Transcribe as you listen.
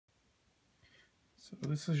So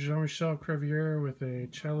this is Jean-Michel with a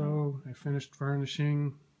cello I finished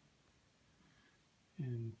varnishing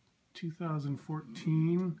in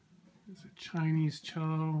 2014. It's a Chinese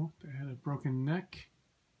cello that had a broken neck,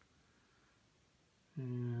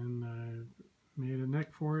 and I made a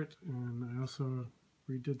neck for it, and I also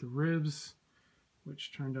redid the ribs,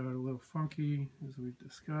 which turned out a little funky, as we've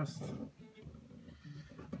discussed.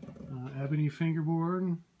 Ebony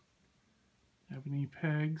fingerboard, ebony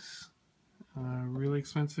pegs, really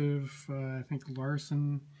expensive, I think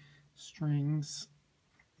Larson strings,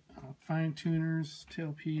 fine tuners,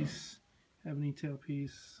 tailpiece, ebony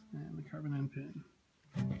tailpiece, and the carbon end pin,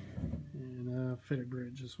 and a fitted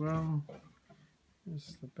bridge as well. This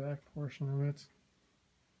is the back portion of it.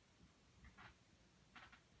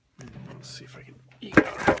 And let's see if I can eke out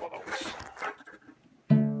a couple of those.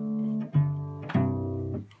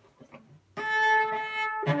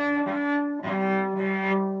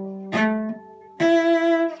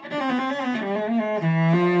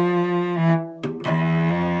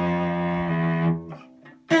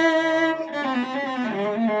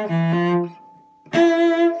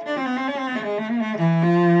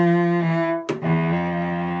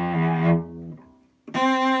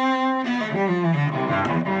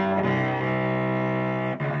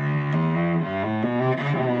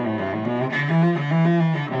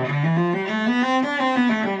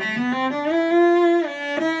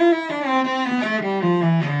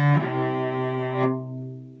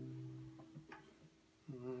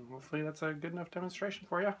 Hopefully that's a good enough demonstration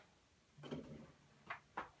for you.